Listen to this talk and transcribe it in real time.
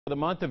The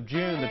month of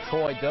June, the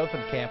Troy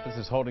Dothan campus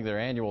is holding their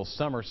annual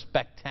Summer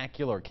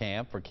Spectacular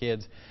Camp for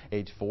kids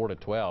age 4 to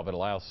 12. It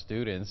allows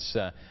students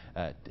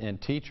and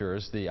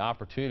teachers the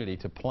opportunity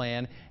to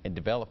plan and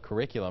develop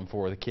curriculum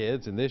for the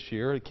kids. And this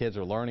year, the kids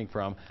are learning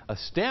from a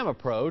STEM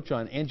approach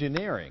on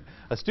engineering.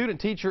 A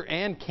student, teacher,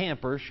 and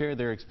camper share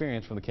their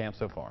experience from the camp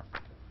so far.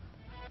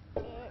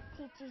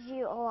 It teaches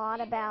you a lot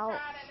about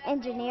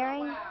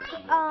engineering.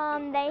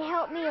 They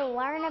help me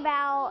learn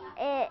about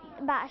it,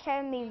 by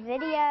showing me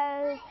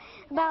videos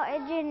about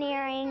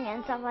engineering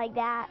and stuff like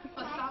that.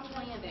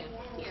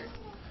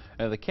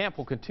 The camp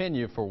will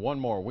continue for one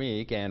more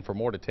week, and for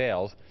more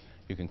details,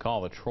 you can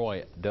call the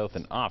Troy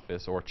Dothan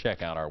office or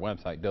check out our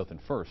website,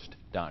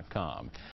 dothanfirst.com.